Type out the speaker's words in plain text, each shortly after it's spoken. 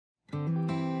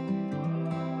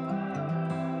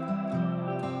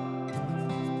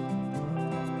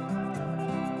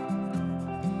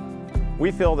We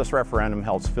feel this referendum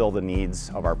helps fill the needs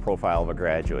of our profile of a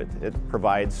graduate. It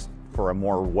provides for a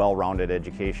more well-rounded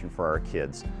education for our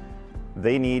kids.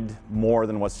 They need more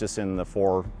than what's just in the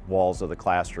four walls of the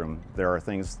classroom. There are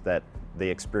things that they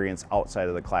experience outside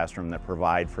of the classroom that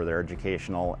provide for their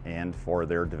educational and for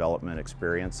their development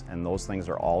experience, and those things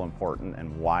are all important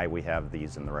and why we have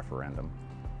these in the referendum.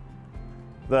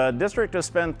 The district has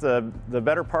spent the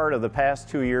better part of the past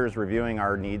 2 years reviewing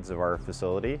our needs of our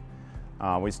facility.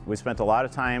 We spent a lot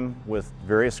of time with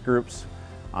various groups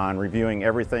on reviewing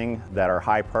everything that are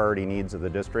high priority needs of the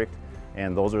district,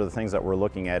 and those are the things that we're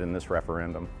looking at in this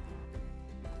referendum.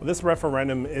 Well, this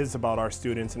referendum is about our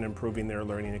students and improving their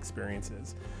learning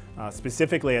experiences.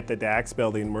 Specifically at the DAX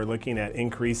building, we're looking at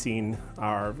increasing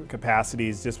our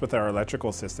capacities just with our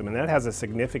electrical system, and that has a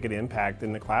significant impact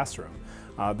in the classroom.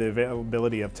 The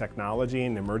availability of technology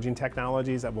and emerging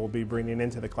technologies that we'll be bringing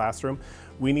into the classroom,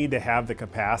 we need to have the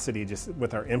capacity just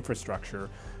with our infrastructure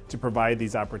to provide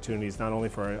these opportunities not only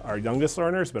for our youngest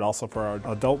learners, but also for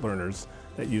our adult learners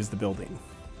that use the building.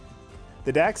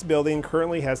 The DAX building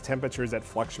currently has temperatures that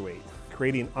fluctuate,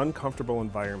 creating uncomfortable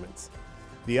environments.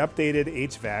 The updated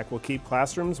HVAC will keep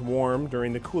classrooms warm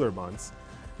during the cooler months.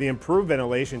 The improved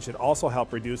ventilation should also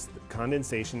help reduce the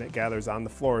condensation that gathers on the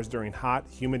floors during hot,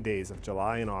 humid days of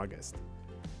July and August.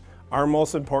 Our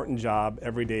most important job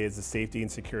every day is the safety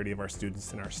and security of our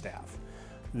students and our staff.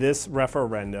 This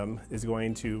referendum is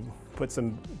going to put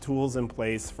some tools in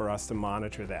place for us to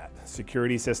monitor that.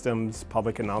 Security systems,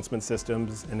 public announcement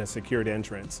systems, and a secured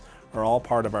entrance are all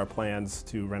part of our plans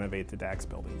to renovate the DAX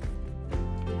building.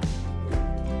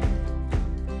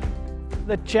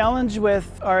 The challenge with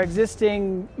our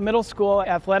existing middle school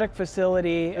athletic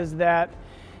facility is that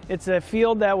it's a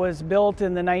field that was built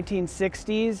in the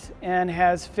 1960s and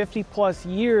has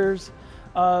 50+ years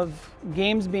of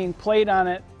games being played on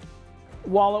it.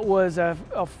 While it was a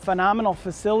phenomenal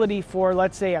facility for,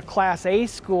 let's say, a Class A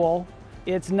school,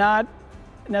 it's not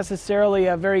necessarily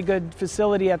a very good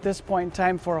facility at this point in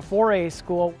time for a 4A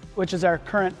school, which is our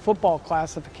current football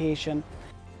classification.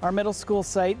 Our middle school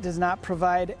site does not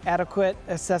provide adequate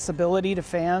accessibility to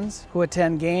fans who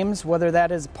attend games, whether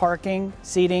that is parking,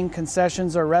 seating,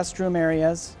 concessions, or restroom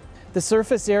areas. The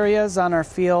surface areas on our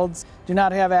fields do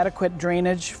not have adequate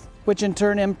drainage, which in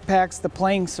turn impacts the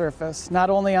playing surface, not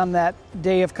only on that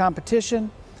day of competition,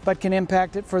 but can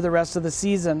impact it for the rest of the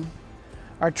season.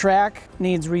 Our track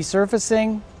needs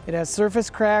resurfacing. It has surface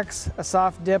cracks, a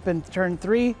soft dip in turn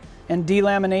 3, and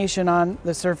delamination on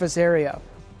the surface area.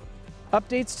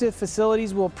 Updates to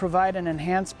facilities will provide an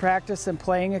enhanced practice and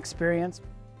playing experience.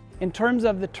 In terms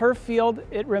of the turf field,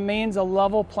 it remains a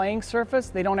level playing surface.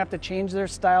 They don't have to change their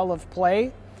style of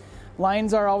play.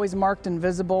 Lines are always marked and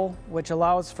visible, which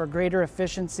allows for greater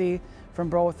efficiency from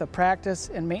both a practice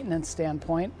and maintenance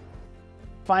standpoint.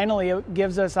 Finally, it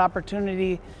gives us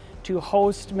opportunity to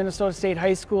host Minnesota State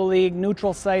High School League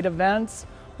neutral site events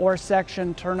or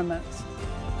section tournaments.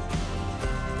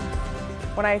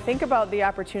 When I think about the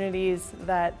opportunities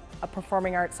that a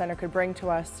performing arts center could bring to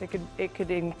us, it could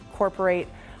incorporate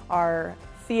our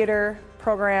theater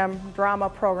program, drama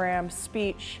program,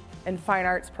 speech, and fine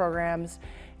arts programs,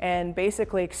 and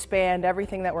basically expand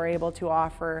everything that we're able to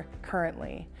offer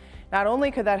currently. Not only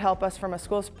could that help us from a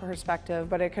school's perspective,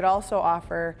 but it could also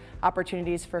offer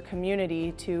opportunities for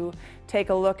community to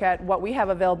take a look at what we have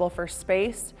available for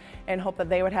space and hope that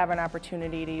they would have an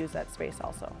opportunity to use that space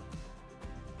also.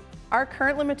 Our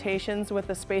current limitations with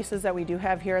the spaces that we do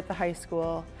have here at the high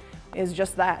school is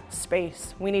just that,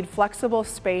 space. We need flexible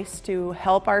space to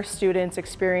help our students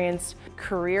experience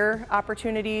career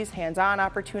opportunities, hands-on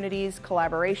opportunities,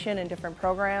 collaboration in different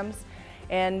programs,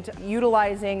 and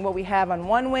utilizing what we have on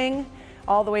one wing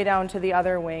all the way down to the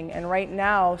other wing. And right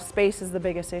now, space is the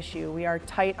biggest issue. We are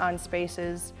tight on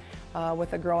spaces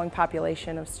with a growing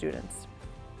population of students.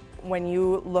 When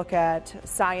you look at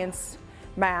science,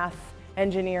 math,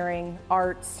 engineering,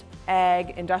 arts,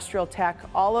 ag, industrial tech,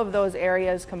 all of those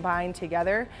areas combined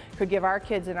together could give our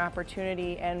kids an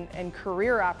opportunity and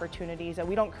career opportunities that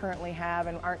we don't currently have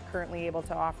and aren't currently able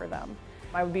to offer them.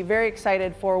 I would be very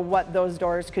excited for what those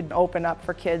doors could open up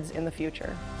for kids in the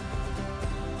future.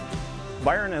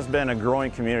 Byron has been a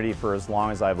growing community for as long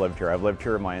as I've lived here. I've lived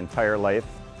here my entire life.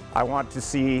 I want to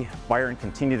see Byron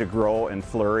continue to grow and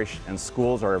flourish, and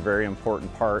schools are a very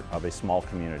important part of a small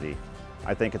community.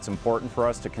 I think it's important for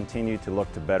us to continue to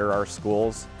look to better our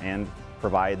schools and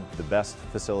provide the best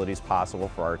facilities possible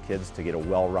for our kids to get a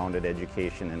well-rounded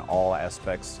education in all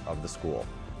aspects of the school.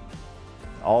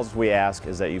 All we ask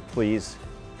is that you please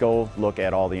go look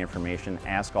at all the information,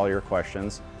 ask all your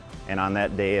questions. And on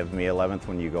that day of May 11th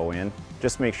when you go in,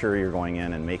 just make sure you're going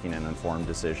in and making an informed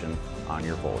decision on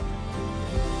your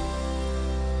vote.